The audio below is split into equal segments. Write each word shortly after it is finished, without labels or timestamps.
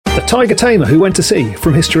The Tiger Tamer Who Went to Sea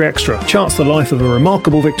from History Extra charts the life of a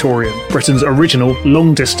remarkable Victorian, Britain's original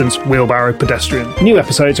long-distance wheelbarrow pedestrian. New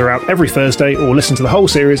episodes are out every Thursday, or listen to the whole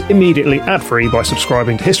series immediately ad-free by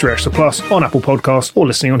subscribing to History Extra Plus on Apple Podcasts or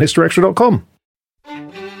listening on historyextra.com.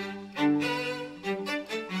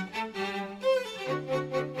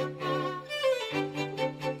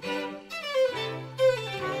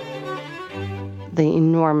 The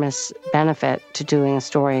enormous benefit to doing a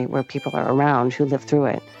story where people are around who live through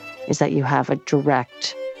it is that you have a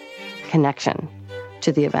direct connection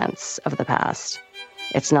to the events of the past.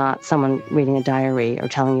 It's not someone reading a diary or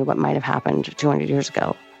telling you what might have happened 200 years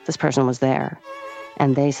ago. This person was there.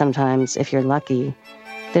 And they sometimes, if you're lucky,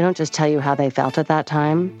 they don't just tell you how they felt at that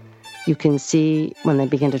time. You can see when they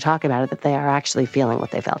begin to talk about it that they are actually feeling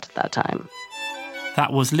what they felt at that time.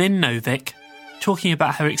 That was Lynn Novick talking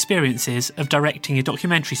about her experiences of directing a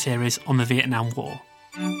documentary series on the Vietnam War.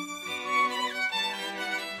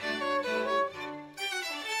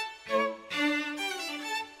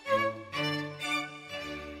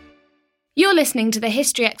 You're listening to the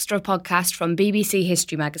History Extra podcast from BBC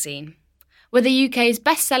History Magazine. We're the UK's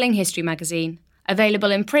best-selling history magazine, available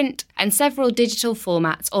in print and several digital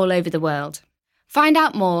formats all over the world. Find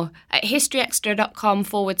out more at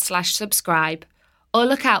historyextra.com/subscribe, or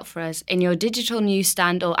look out for us in your digital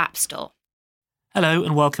newsstand or app store. Hello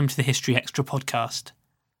and welcome to the History Extra podcast.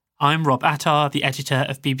 I'm Rob Attar, the editor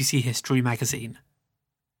of BBC History Magazine.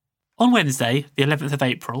 On Wednesday, the 11th of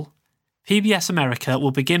April, PBS America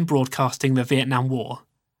will begin broadcasting the Vietnam War,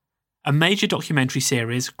 a major documentary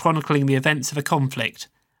series chronicling the events of a conflict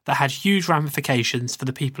that had huge ramifications for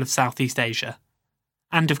the people of Southeast Asia,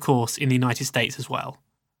 and of course in the United States as well.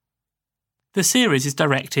 The series is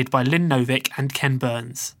directed by Lynn Novick and Ken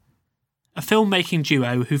Burns, a filmmaking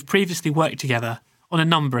duo who've previously worked together on a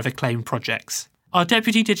number of acclaimed projects. Our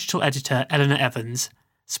deputy digital editor, Eleanor Evans,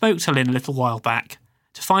 spoke to Lynn a little while back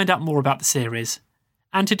to find out more about the series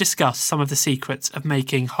and to discuss some of the secrets of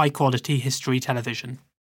making high-quality history television.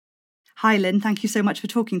 Hi, Lynn. Thank you so much for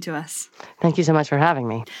talking to us. Thank you so much for having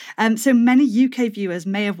me. So many UK viewers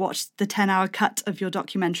may have watched the 10-hour cut of your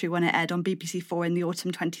documentary when it aired on BBC4 in the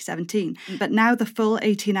autumn 2017. But now the full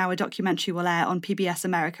 18-hour documentary will air on PBS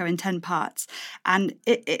America in 10 parts. And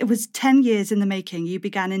it was 10 years in the making. You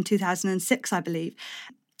began in 2006, I believe.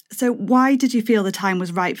 So why did you feel the time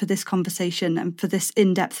was right for this conversation and for this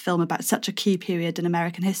in-depth film about such a key period in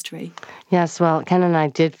American history? Yes, well, Ken and I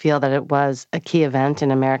did feel that it was a key event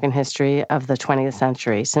in American history of the 20th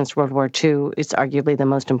century. Since World War II, it's arguably the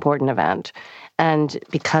most important event. And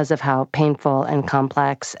because of how painful and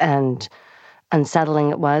complex and unsettling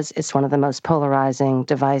it was, it's one of the most polarizing,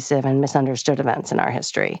 divisive, and misunderstood events in our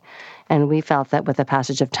history. And we felt that with the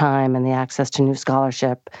passage of time and the access to new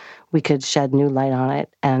scholarship, we could shed new light on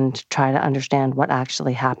it and try to understand what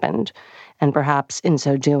actually happened. And perhaps in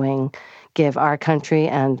so doing, give our country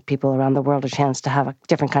and people around the world a chance to have a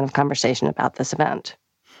different kind of conversation about this event.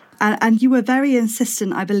 And you were very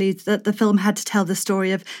insistent, I believe, that the film had to tell the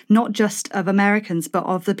story of not just of Americans, but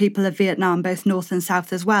of the people of Vietnam, both North and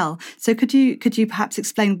South as well. So could you perhaps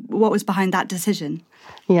explain what was behind that decision?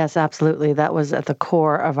 Yes, absolutely. That was at the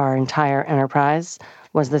core of our entire enterprise,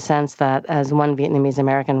 was the sense that, as one Vietnamese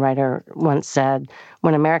American writer once said,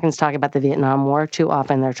 when Americans talk about the Vietnam War, too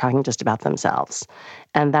often they're talking just about themselves.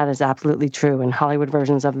 And that is absolutely true. In Hollywood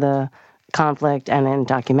versions of the conflict and in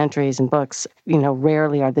documentaries and books,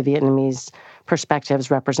 rarely are the Vietnamese perspectives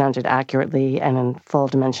represented accurately and in full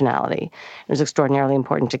dimensionality. It was extraordinarily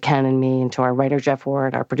important to Ken and me and to our writer, Jeff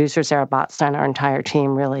Ward, our producer, Sarah Botstein, our entire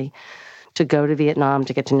team, really, to go to Vietnam,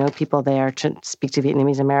 to get to know people there, to speak to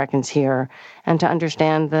Vietnamese Americans here, and to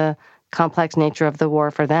understand the complex nature of the war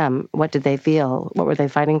for them. What did they feel? What were they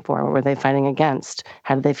fighting for? What were they fighting against?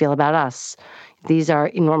 How did they feel about us? These are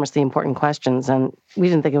enormously important questions, and we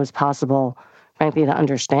didn't think it was possible, frankly, to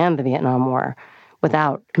understand the Vietnam War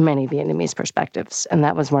without many Vietnamese perspectives. And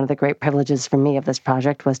that was one of the great privileges for me of this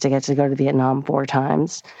project, was to get to go to Vietnam 4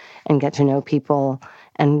 times and get to know people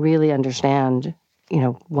and really understand,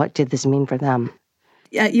 what did this mean for them.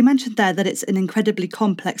 You mentioned there that it's an incredibly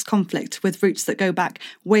complex conflict with roots that go back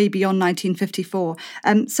way beyond 1954.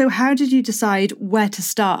 So how did you decide where to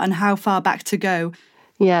start and how far back to go?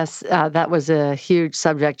 Yes, that was a huge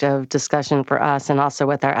subject of discussion for us and also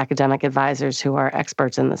with our academic advisors who are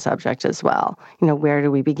experts in the subject as well. Where do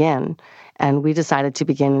we begin? And we decided to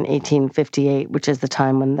begin in 1858, which is the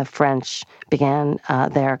time when the French began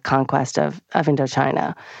their conquest of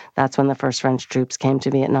Indochina. That's when the first French troops came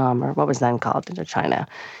to Vietnam, or what was then called Indochina.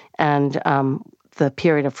 And the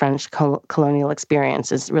period of French colonial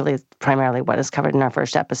experience is really primarily what is covered in our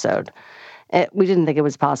first episode. We didn't think it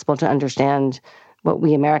was possible to understand what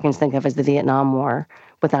we Americans think of as the Vietnam War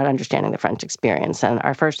without understanding the French experience. And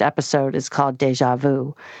our first episode is called Déjà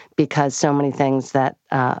Vu, because so many things that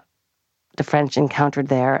the French encountered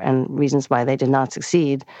there and reasons why they did not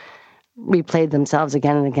succeed replayed themselves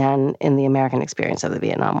again and again in the American experience of the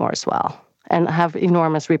Vietnam War as well, and have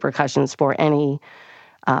enormous repercussions for any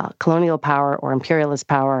colonial power or imperialist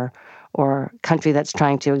power or country that's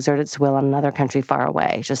trying to exert its will on another country far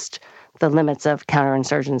away, just the limits of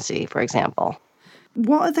counterinsurgency, for example.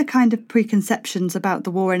 What are the kind of preconceptions about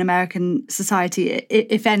the war in American society,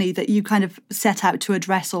 if any, that you kind of set out to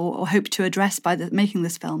address or hope to address by making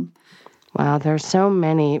this film? Wow, there are so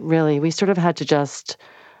many, really. We sort of had to just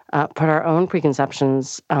put our own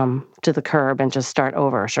preconceptions to the curb and just start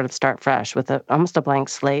over, sort of start fresh with almost a blank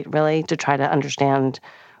slate, really, to try to understand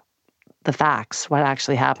the facts, what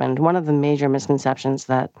actually happened. One of the major misconceptions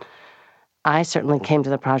that I certainly came to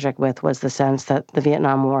the project with was the sense that the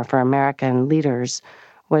Vietnam War for American leaders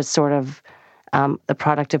was sort of the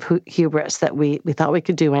product of hubris, that we thought we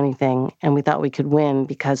could do anything and we thought we could win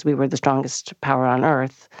because we were the strongest power on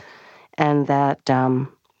earth, and that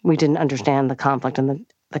we didn't understand the conflict and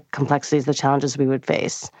the complexities, the challenges we would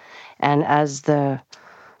face. And as the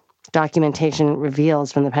documentation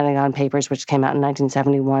reveals from the Pentagon Papers, which came out in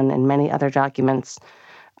 1971, and many other documents,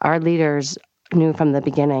 our leaders knew from the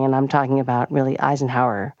beginning, and I'm talking about really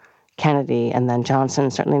Eisenhower, Kennedy, and then Johnson,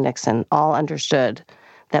 certainly Nixon, all understood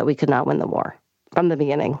that we could not win the war from the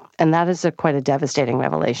beginning. And that is quite a devastating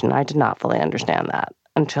revelation. I did not fully understand that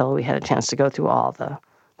until we had a chance to go through all the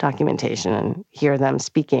documentation and hear them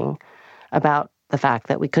speaking about the fact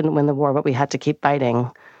that we couldn't win the war, but we had to keep fighting.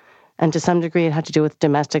 And to some degree, it had to do with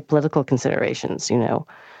domestic political considerations. You know,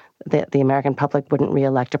 the American public wouldn't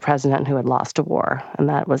reelect a president who had lost a war. And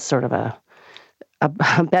that was sort of a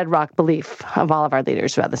bedrock belief of all of our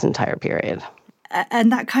leaders throughout this entire period.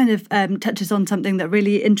 And that kind of touches on something that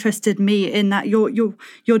really interested me, in that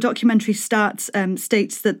your documentary states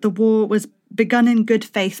that the war was begun in good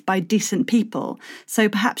faith by decent people. So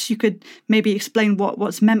perhaps you could maybe explain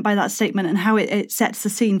what's meant by that statement and how it sets the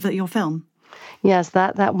scene for your film. Yes,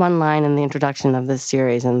 that one line in the introduction of this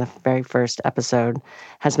series, in the very first episode,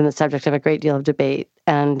 has been the subject of a great deal of debate,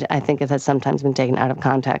 and I think it has sometimes been taken out of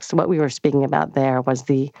context. What we were speaking about there was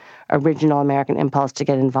the original American impulse to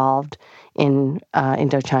get involved in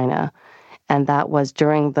Indochina, and that was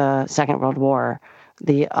during the Second World War.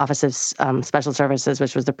 The Office of Special Services,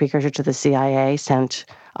 which was the precursor to the CIA, sent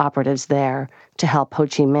operatives there to help Ho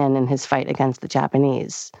Chi Minh in his fight against the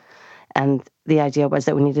Japanese. And the idea was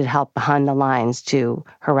that we needed help behind the lines to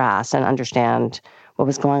harass and understand what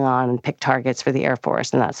was going on and pick targets for the Air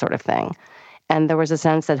Force and that sort of thing. And there was a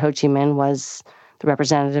sense that Ho Chi Minh was the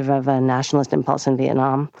representative of a nationalist impulse in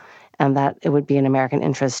Vietnam, and that it would be in American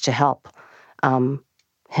interest to help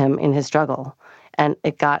him in his struggle. And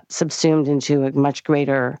it got subsumed into a much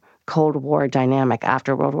greater Cold War dynamic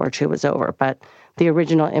after World War II was over. But the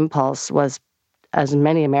original impulse was, as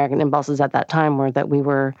many American impulses at that time were, that we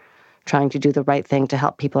were trying to do the right thing to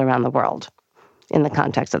help people around the world in the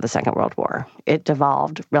context of the Second World War. It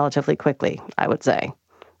devolved relatively quickly, I would say,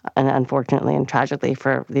 and unfortunately and tragically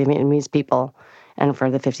for the Vietnamese people and for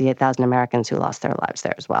the 58,000 Americans who lost their lives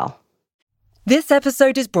there as well. This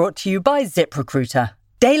episode is brought to you by ZipRecruiter.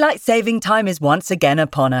 Daylight saving time is once again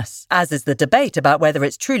upon us, as is the debate about whether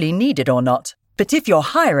it's truly needed or not. But if you're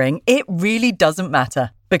hiring, it really doesn't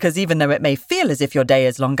matter. Because even though it may feel as if your day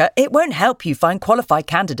is longer, it won't help you find qualified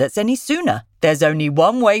candidates any sooner. There's only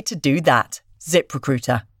one way to do that: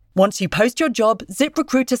 ZipRecruiter. Once you post your job,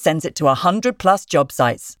 ZipRecruiter sends it to 100+ job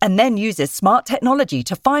sites and then uses smart technology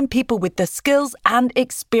to find people with the skills and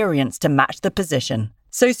experience to match the position.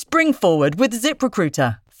 So spring forward with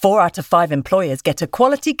ZipRecruiter. 4 out of 5 employers get a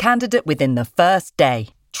quality candidate within the first day.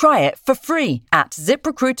 Try it for free at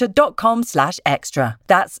ZipRecruiter.com/extra.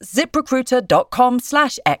 That's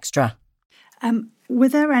ZipRecruiter.com/extra. Were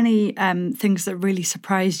there any things that really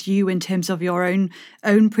surprised you in terms of your own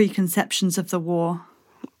preconceptions of the war?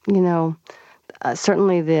 You know,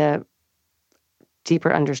 certainly the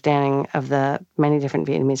deeper understanding of the many different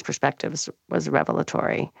Vietnamese perspectives was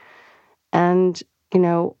revelatory. And, you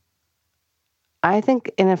know, I think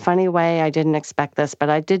in a funny way, I didn't expect this, but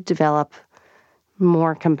I did develop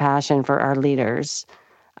more compassion for our leaders.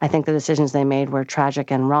 I think the decisions they made were tragic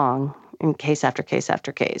and wrong in case after case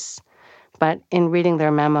after case. But in reading their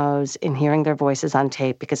memos, in hearing their voices on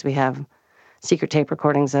tape, because we have secret tape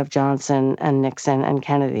recordings of Johnson and Nixon and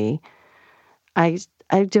Kennedy, I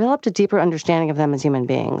developed a deeper understanding of them as human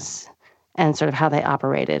beings and sort of how they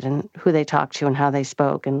operated and who they talked to and how they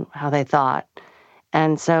spoke and how they thought.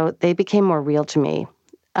 And so they became more real to me,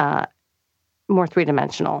 more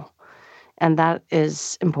three-dimensional. And that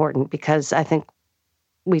is important because I think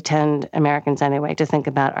we tend, Americans anyway, to think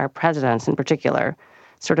about our presidents in particular,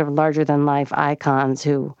 sort of larger-than-life icons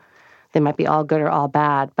who, they might be all good or all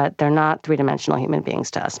bad, but they're not three-dimensional human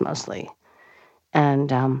beings to us mostly.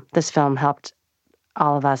 And this film helped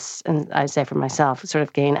all of us, and I say for myself, sort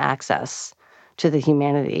of gain access to the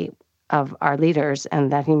humanity of our leaders,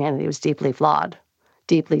 and that humanity was deeply flawed,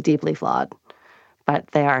 deeply, deeply flawed. But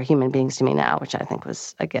they are human beings to me now, which I think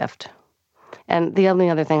was a gift. And the only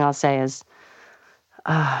other thing I'll say is,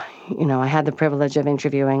 I had the privilege of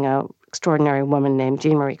interviewing an extraordinary woman named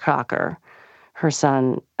Jean Marie Crocker. Her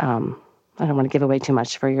son, I don't want to give away too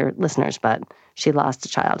much for your listeners, but she lost a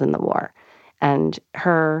child in the war. And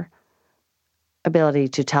her ability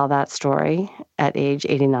to tell that story at age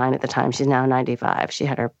 89 at the time, she's now 95. She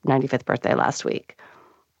had her 95th birthday last week.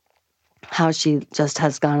 How she just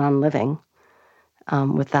has gone on living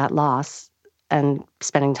with that loss, and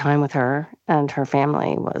spending time with her and her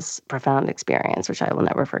family was a profound experience, which I will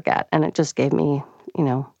never forget. And it just gave me,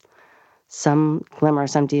 some glimmer,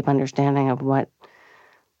 some deep understanding of what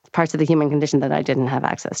parts of the human condition that I didn't have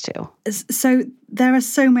access to. So there are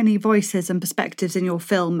so many voices and perspectives in your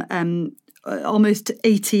film, almost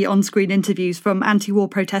 80 on-screen interviews from anti-war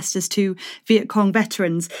protesters to Viet Cong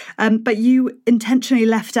veterans. But you intentionally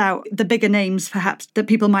left out the bigger names, perhaps, that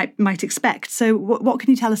people might expect. So what can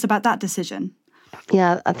you tell us about that decision?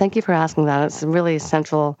 Yeah, thank you for asking that. It's a really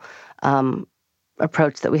central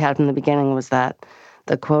approach that we had from the beginning, was that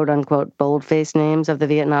the quote-unquote bold-faced names of the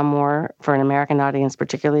Vietnam War, for an American audience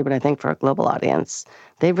particularly, but I think for a global audience,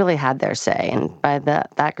 they really had their say. And by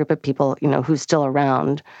that group of people, who's still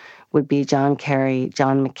around, would be John Kerry,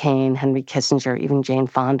 John McCain, Henry Kissinger, even Jane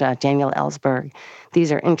Fonda, Daniel Ellsberg.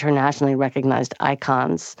 These are internationally recognized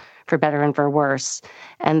icons, for better and for worse.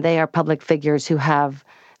 And they are public figures who have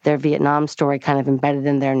their Vietnam story kind of embedded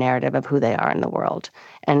in their narrative of who they are in the world.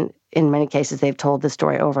 And in many cases, they've told the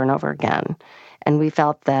story over and over again. And we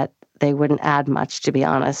felt that they wouldn't add much, to be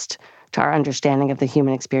honest, to our understanding of the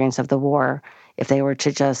human experience of the war if they were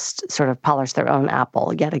to just sort of polish their own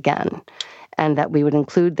apple yet again. And that we would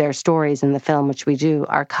include their stories in the film, which we do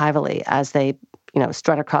archivally as they,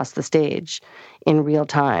 strut across the stage in real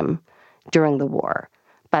time during the war.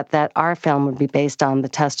 But that our film would be based on the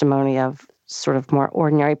testimony of sort of more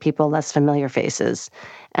ordinary people, less familiar faces.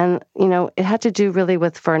 And, it had to do really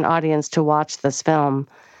with, for an audience to watch this film,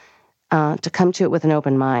 to come to it with an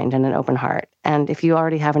open mind and an open heart. And if you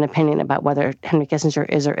already have an opinion about whether Henry Kissinger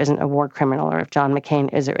is or isn't a war criminal, or if John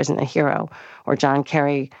McCain is or isn't a hero, or John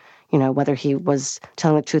Kerry, whether he was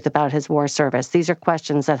telling the truth about his war service, these are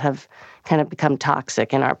questions that have kind of become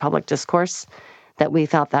toxic in our public discourse, that we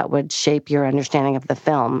felt that would shape your understanding of the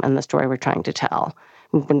film and the story we're trying to tell.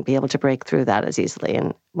 We wouldn't be able to break through that as easily.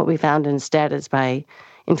 And what we found instead is by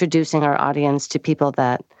introducing our audience to people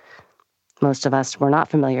that most of us were not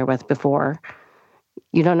familiar with before,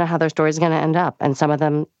 you don't know how their story is going to end up. And some of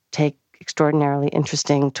them take extraordinarily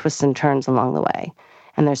interesting twists and turns along the way.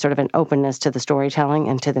 And there's sort of an openness to the storytelling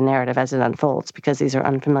and to the narrative as it unfolds, because these are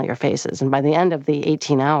unfamiliar faces. And by the end of the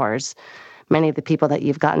 18 hours, many of the people that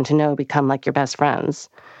you've gotten to know become like your best friends,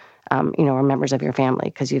 or members of your family,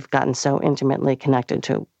 because you've gotten so intimately connected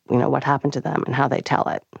to, what happened to them and how they tell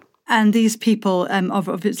it. And these people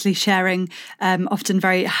obviously sharing often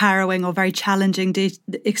very harrowing or very challenging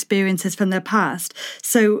experiences from their past.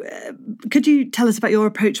 So could you tell us about your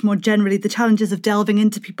approach more generally, the challenges of delving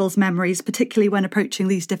into people's memories, particularly when approaching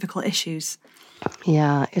these difficult issues?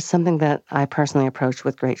 Yeah, it's something that I personally approach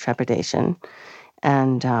with great trepidation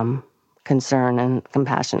and concern and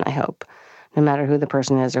compassion, I hope. No matter who the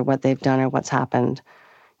person is or what they've done or what's happened,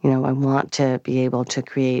 I want to be able to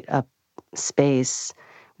create a space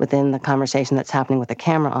within the conversation that's happening with the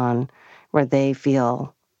camera on, where they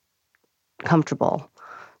feel comfortable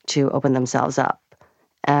to open themselves up.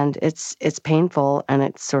 And it's painful, and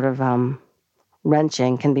it's sort of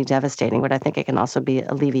wrenching, can be devastating, but I think it can also be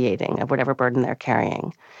alleviating of whatever burden they're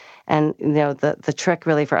carrying. And, the trick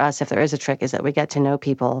really for us, if there is a trick, is that we get to know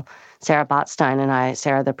people. Sarah Botstein and I,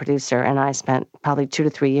 Sarah the producer, and I spent probably 2 to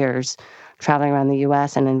 3 years traveling around the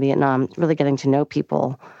U.S. and in Vietnam, really getting to know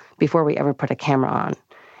people before we ever put a camera on.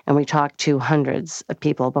 And we talked to hundreds of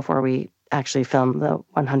people before we actually film the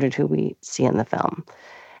 100 who we see in the film.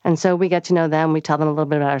 And so we get to know them. We tell them a little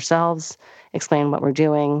bit about ourselves, explain what we're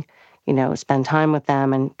doing, spend time with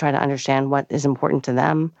them and try to understand what is important to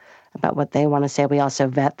them, about what they want to say. We also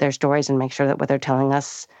vet their stories and make sure that what they're telling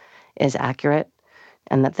us is accurate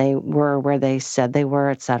and that they were where they said they were,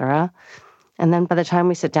 et cetera. And then by the time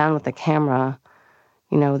we sit down with the camera,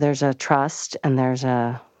 there's a trust and there's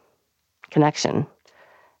a connection.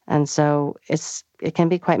 And so it can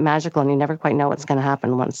be quite magical, and you never quite know what's going to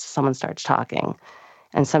happen once someone starts talking.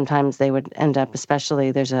 And sometimes they would end up,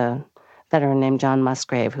 especially there's a veteran named John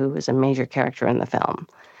Musgrave, who is a major character in the film.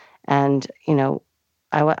 And,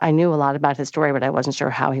 I knew a lot about his story, but I wasn't sure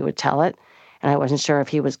how he would tell it. And I wasn't sure if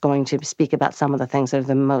he was going to speak about some of the things that are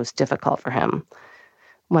the most difficult for him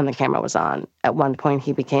when the camera was on. At one point,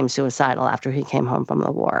 he became suicidal after he came home from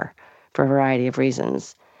the war for a variety of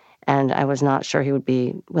reasons. And I was not sure he would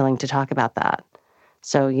be willing to talk about that.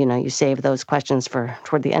 So, you save those questions for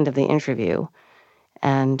toward the end of the interview.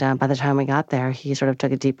 And by the time we got there, he sort of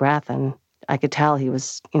took a deep breath, and I could tell he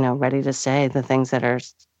was, ready to say the things that are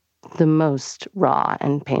the most raw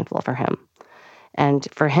and painful for him. And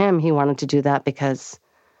for him, he wanted to do that because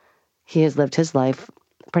he has lived his life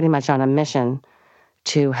pretty much on a mission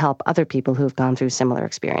to help other people who have gone through similar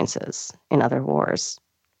experiences in other wars.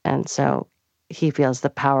 And so he feels the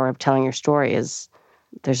power of telling your story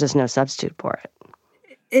there's just no substitute for it.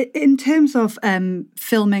 In terms of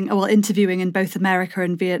interviewing in both America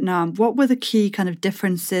and Vietnam, what were the key kind of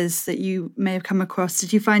differences that you may have come across?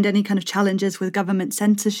 Did you find any kind of challenges with government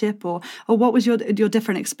censorship, or what was your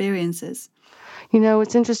different experiences?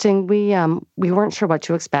 It's interesting. We weren't sure what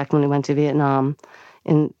to expect when we went to Vietnam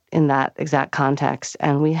in that exact context,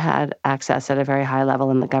 and we had access at a very high level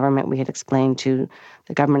in the government. We had explained to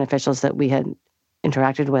the government officials that we had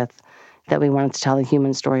interacted with that we wanted to tell the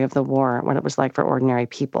human story of the war, what it was like for ordinary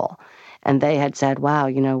people. And they had said, wow,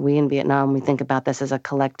 we in Vietnam, we think about this as a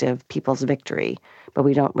collective people's victory, but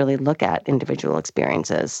we don't really look at individual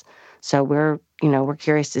experiences. So we're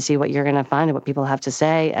curious to see what you're going to find and what people have to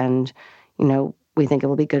say. And, we think it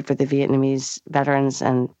will be good for the Vietnamese veterans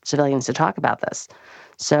and civilians to talk about this.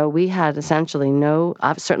 So we had essentially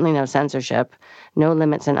certainly no censorship, no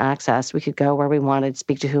limits in access. We could go where we wanted,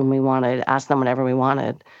 speak to whom we wanted, ask them whatever we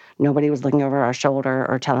wanted. Nobody was looking over our shoulder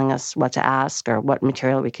or telling us what to ask or what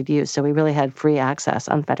material we could use. So we really had free access,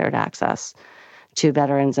 unfettered access to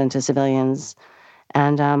veterans and to civilians.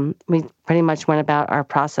 And we pretty much went about our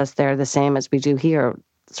process there the same as we do here,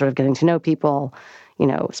 sort of getting to know people,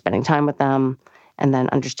 spending time with them, and then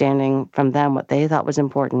understanding from them what they thought was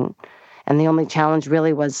important. And the only challenge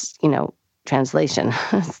really was, translation.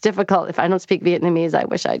 It's difficult. If I don't speak Vietnamese, I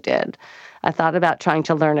wish I did. I thought about trying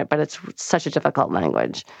to learn it, but it's such a difficult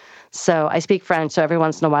language. So I speak French, so every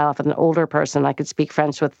once in a while, if I'm an older person, I could speak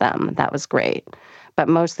French with them. That was great. But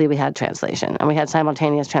mostly we had translation, and we had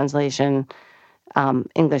simultaneous translation,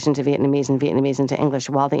 English into Vietnamese and Vietnamese into English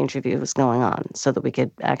while the interview was going on, so that we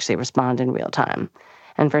could actually respond in real time.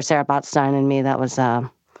 And for Sarah Botstein and me, that was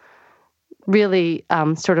really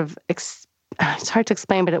it's hard to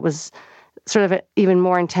explain, but it was sort of an even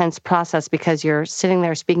more intense process because you're sitting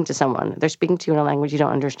there speaking to someone. They're speaking to you in a language you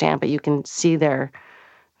don't understand, but you can see their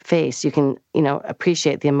face. You can,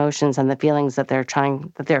 appreciate the emotions and the feelings that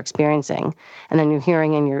they're experiencing. And then you're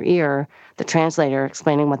hearing in your ear the translator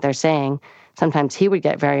explaining what they're saying. Sometimes he would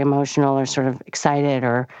get very emotional or sort of excited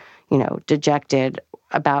or, dejected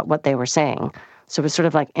about what they were saying. So it was sort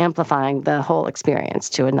of like amplifying the whole experience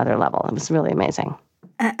to another level. It was really amazing.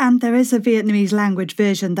 And there is a Vietnamese language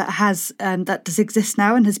version that does exist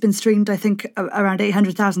now and has been streamed, I think, around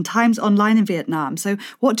 800,000 times online in Vietnam. So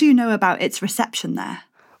what do you know about its reception there?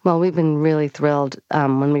 Well, we've been really thrilled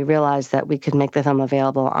when we realized that we could make the film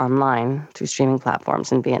available online through streaming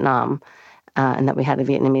platforms in Vietnam and that we had a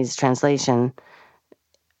Vietnamese translation.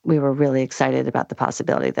 We were really excited about the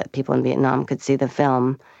possibility that people in Vietnam could see the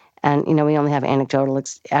film. And, we only have anecdotal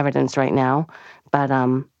evidence right now, but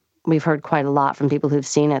we've heard quite a lot from people who've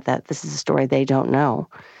seen it that this is a story they don't know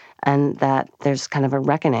and that there's kind of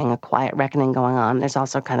a quiet reckoning going on. There's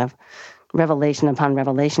also kind of revelation upon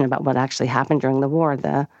revelation about what actually happened during the war.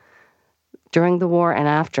 During the war and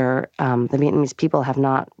after, the Vietnamese people have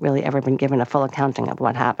not really ever been given a full accounting of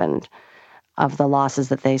what happened, of the losses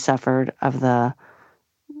that they suffered, of the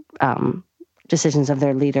decisions of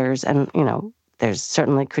their leaders. And, there's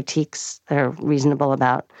certainly critiques that are reasonable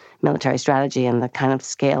about military strategy and the kind of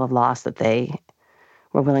scale of loss that they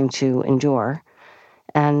were willing to endure.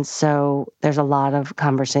 And so there's a lot of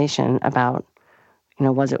conversation about,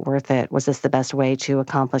 was it worth it? Was this the best way to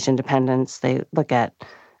accomplish independence?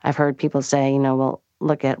 I've heard people say, well,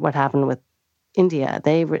 look at what happened with India.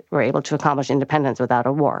 They were able to accomplish independence without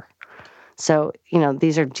a war. So,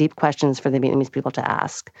 these are deep questions for the Vietnamese people to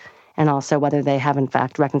ask. And also whether they have, in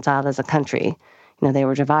fact, reconciled as a country. They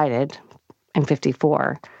were divided in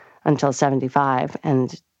 1954 until 1975,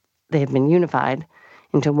 and they have been unified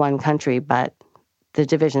into one country, but the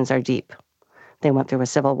divisions are deep. They went through a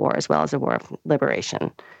civil war as well as a war of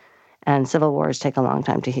liberation. And civil wars take a long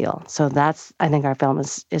time to heal. So I think our film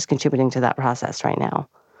is contributing to that process right now.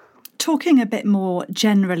 Talking a bit more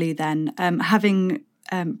generally then, having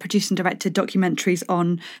produced and directed documentaries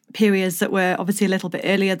on periods that were obviously a little bit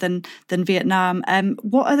earlier than Vietnam,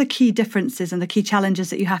 what are the key differences and the key challenges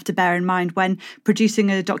that you have to bear in mind when producing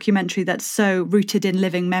a documentary that's so rooted in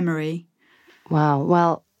living memory? Wow.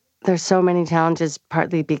 Well, there's so many challenges,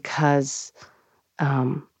 partly because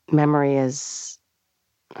memory is,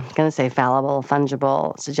 I'm going to say, fallible,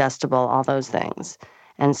 fungible, suggestible, all those things.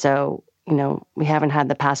 And so, we haven't had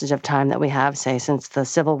the passage of time that we have, say, since the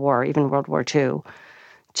Civil War, even World War II,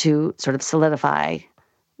 to sort of solidify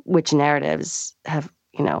which narratives have,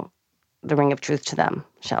 the ring of truth to them,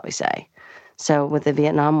 shall we say. So with the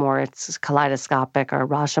Vietnam War, it's kaleidoscopic or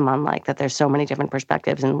Rashomon-like, that there's so many different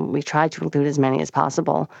perspectives, and we try to include as many as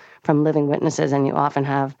possible from living witnesses, and you often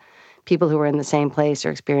have people who are in the same place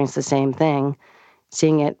or experience the same thing,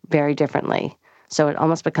 seeing it very differently. So it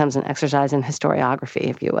almost becomes an exercise in historiography,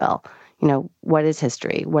 if you will. What is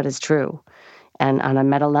history? What is true? And on a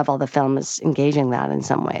meta level, the film is engaging that in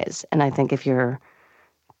some ways. And I think if you're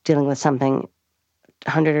dealing with something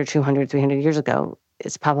 100 or 200, 300 years ago,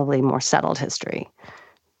 it's probably more settled history,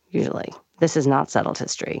 usually. This is not settled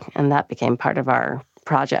history, and that became part of our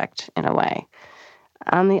project in a way.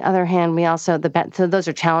 On the other hand, we also, so those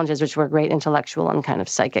are challenges which were great intellectual and kind of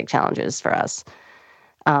psychic challenges for us.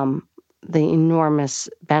 The enormous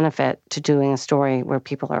benefit to doing a story where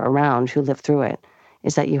people are around who live through it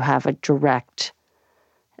is that you have a direct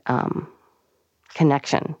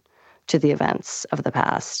connection to the events of the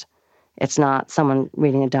past. It's not someone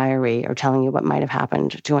reading a diary or telling you what might have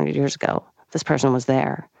happened 200 years ago. This person was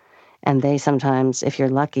there. And they sometimes, if you're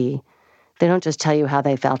lucky, they don't just tell you how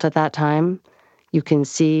they felt at that time. You can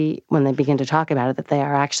see when they begin to talk about it that they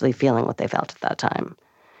are actually feeling what they felt at that time.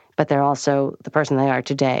 But they're also the person they are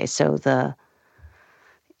today. So the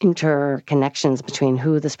interconnections between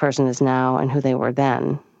who this person is now and who they were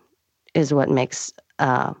then is what makes,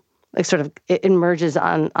 it emerges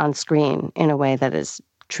on screen in a way that is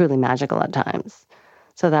truly magical at times.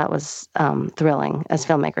 So that was thrilling as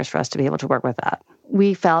filmmakers for us to be able to work with that.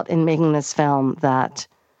 We felt in making this film that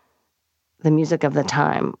the music of the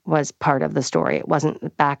time was part of the story. It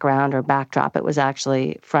wasn't background or backdrop. It was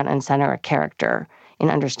actually front and center, a character in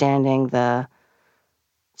understanding the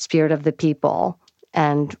spirit of the people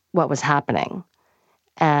and what was happening.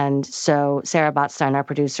 And so Sarah Botstein, our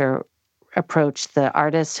producer, approached the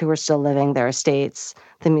artists who were still living, their estates,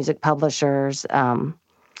 the music publishers,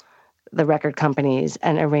 the record companies,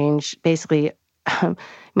 and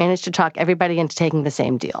managed to talk everybody into taking the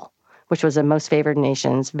same deal, which was a most favored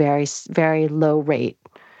nations, very, very low rate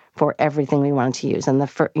for everything we wanted to use. And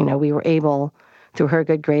we were able, through her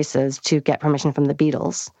good graces, to get permission from the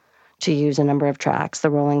Beatles to use a number of tracks, the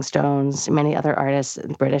Rolling Stones, many other artists,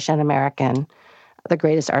 British and American, the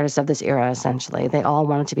greatest artists of this era, essentially. They all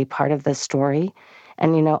wanted to be part of this story.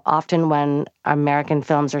 And, often when American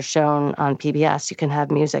films are shown on PBS, you can have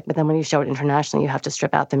music, but then when you show it internationally, you have to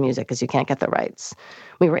strip out the music because you can't get the rights.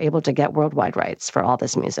 We were able to get worldwide rights for all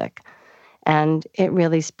this music. And it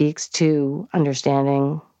really speaks to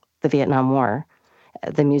understanding the Vietnam War,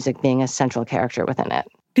 the music being a central character within it.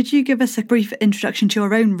 Could you give us a brief introduction to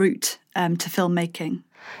your own route to filmmaking?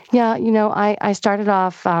 Yeah, I started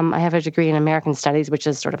off, I have a degree in American Studies, which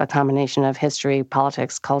is sort of a combination of history,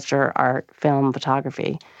 politics, culture, art, film,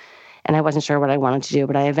 photography. And I wasn't sure what I wanted to do,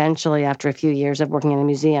 but I eventually, after a few years of working in a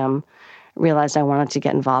museum, realized I wanted to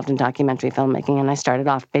get involved in documentary filmmaking. And I started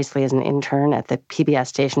off basically as an intern at the PBS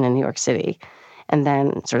station in New York City, and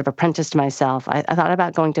then sort of apprenticed myself. I thought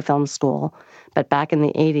about going to film school, but back in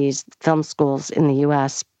the 80s, film schools in the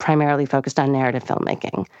U.S. primarily focused on narrative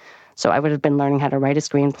filmmaking. So I would have been learning how to write a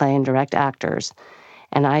screenplay and direct actors.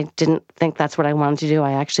 And I didn't think that's what I wanted to do.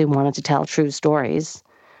 I actually wanted to tell true stories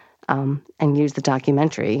and use the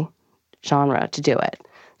documentary genre to do it.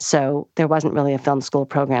 So there wasn't really a film school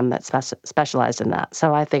program that specialized in that.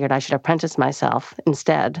 So I figured I should apprentice myself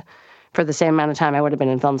instead for the same amount of time I would have been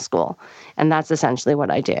in film school. And that's essentially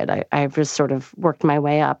what I did. I just sort of worked my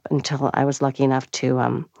way up until I was lucky enough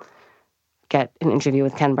to get an interview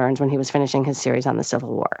with Ken Burns when he was finishing his series on the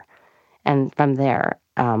Civil War. And from there,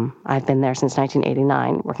 I've been there since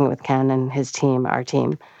 1989, working with Ken and his team, our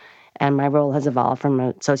team. And my role has evolved from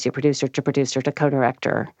associate producer to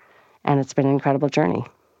co-director. And it's been an incredible journey.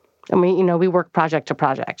 And we work project to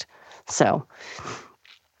project. So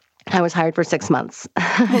I was hired for 6 months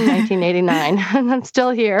in 1989, and I'm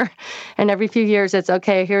still here. And every few years, it's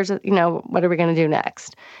okay, here's, what are we going to do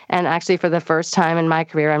next? And actually, for the first time in my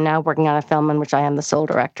career, I'm now working on a film in which I am the sole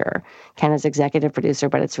director. Ken is executive producer,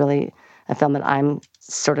 but it's really a film that I'm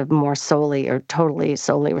sort of more solely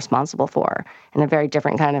responsible for, and a very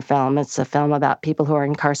different kind of film. It's a film about people who are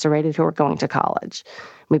incarcerated who are going to college.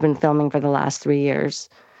 We've been filming for the last 3 years,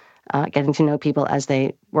 getting to know people as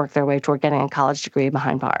they work their way toward getting a college degree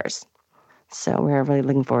behind bars. So we're really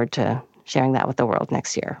looking forward to sharing that with the world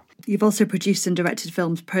next year. You've also produced and directed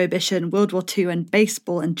films Prohibition, World War II, and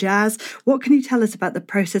Baseball and Jazz. What can you tell us about the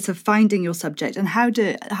process of finding your subject, and how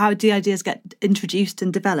do ideas get introduced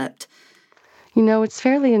and developed? It's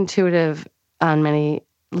fairly intuitive on many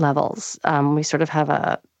levels. We sort of have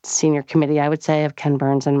a senior committee, I would say, of Ken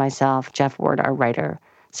Burns and myself, Jeff Ward, our writer,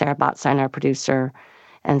 Sarah Botstein, our producer,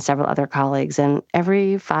 and several other colleagues. And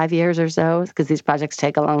every 5 years or so, because these projects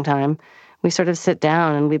take a long time, we sort of sit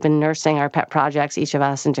down, and we've been nursing our pet projects, each of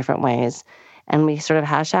us in different ways. And we sort of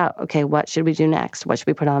hash out, okay, what should we do next? What should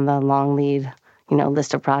we put on the long lead,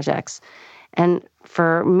 list of projects? And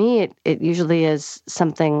for me, it usually is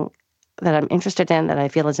something that I'm interested in, that I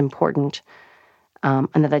feel is important, and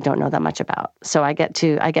that I don't know that much about. So I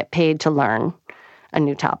get paid to learn a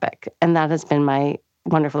new topic. And that has been my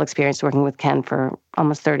wonderful experience working with Ken for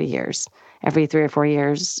almost 30 years. Every 3 or 4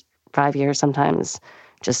 years, 5 years sometimes,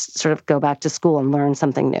 just sort of go back to school and learn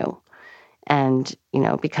something new, and,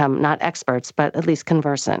 become not experts, but at least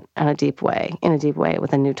conversant in a deep way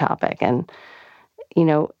with a new topic. And,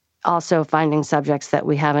 also finding subjects that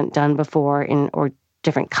we haven't done before or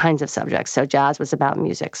different kinds of subjects. So jazz was about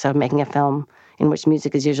music. So making a film in which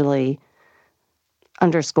music is usually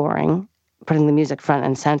underscoring, putting the music front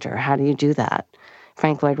and center. How do you do that?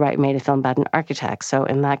 Frank Lloyd Wright made a film about an architect. So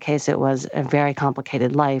in that case, it was a very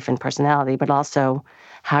complicated life and personality, but also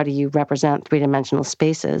how do you represent three-dimensional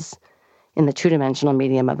spaces in the two-dimensional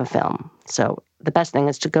medium of a film? So the best thing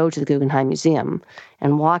is to go to the Guggenheim Museum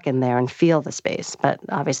and walk in there and feel the space. But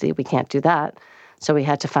obviously we can't do that. So we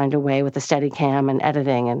had to find a way with the Steadicam and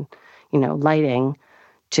editing and, lighting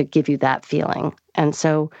to give you that feeling. And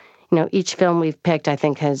so, each film we've picked, I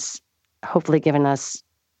think, has hopefully given us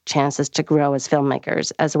chances to grow as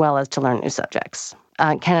filmmakers, as well as to learn new subjects.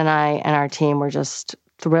 Ken and I and our team were just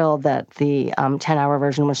thrilled that the 10-hour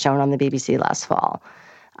version was shown on the BBC last fall.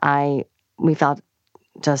 We felt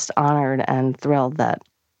just honored and thrilled that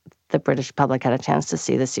the British public had a chance to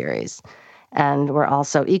see the series. And we're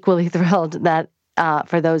also equally thrilled that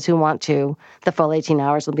for those who want to, the full 18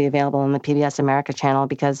 hours will be available on the PBS America channel,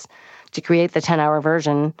 because to create the 10-hour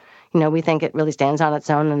version, we think it really stands on its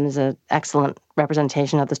own and is an excellent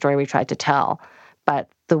representation of the story we tried to tell. But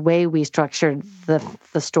the way we structured the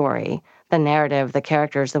story, the narrative, the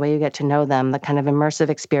characters, the way you get to know them, the kind of immersive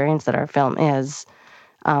experience that our film is,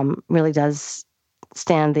 really does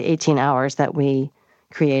stand the 18 hours that we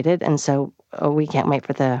created. And so we can't wait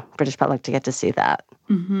for the British public to get to see that.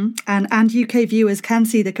 Mm-hmm. And UK viewers can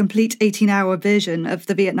see the complete 18-hour version of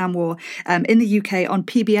the Vietnam War in the UK on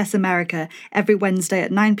PBS America every Wednesday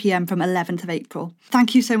at 9 p.m. from 11th of April.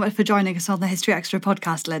 Thank you so much for joining us on the History Extra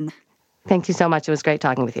podcast, Lynn. Thank you so much. It was great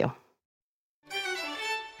talking with you.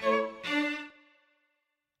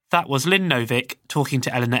 That was Lynn Novick talking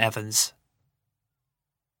to Eleanor Evans.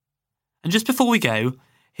 And just before we go,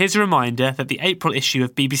 here's a reminder that the April issue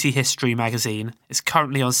of BBC History magazine is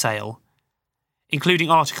currently on sale,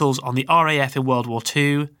 including articles on the RAF in World War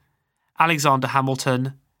II, Alexander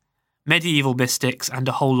Hamilton, medieval mystics, and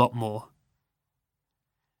a whole lot more.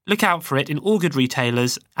 Look out for it in all good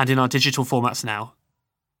retailers and in our digital formats now.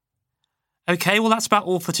 OK, well that's about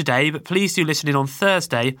all for today, but please do listen in on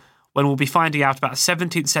Thursday when we'll be finding out about a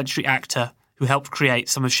 17th century actor who helped create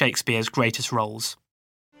some of Shakespeare's greatest roles.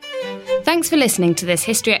 Thanks for listening to this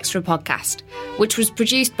History Extra podcast, which was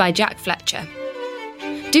produced by Jack Fletcher.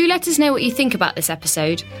 Do let us know what you think about this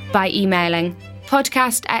episode by emailing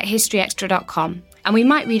podcast@historyextra.com, and we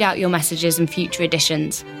might read out your messages in future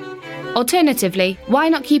editions. Alternatively, why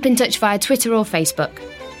not keep in touch via Twitter or Facebook,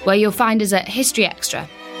 where you'll find us at History Extra.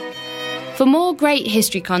 For more great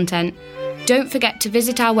history content, don't forget to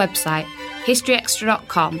visit our website,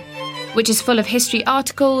 historyextra.com, which is full of history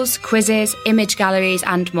articles, quizzes, image galleries,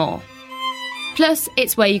 and more. Plus,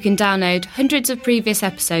 it's where you can download hundreds of previous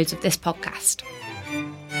episodes of this podcast.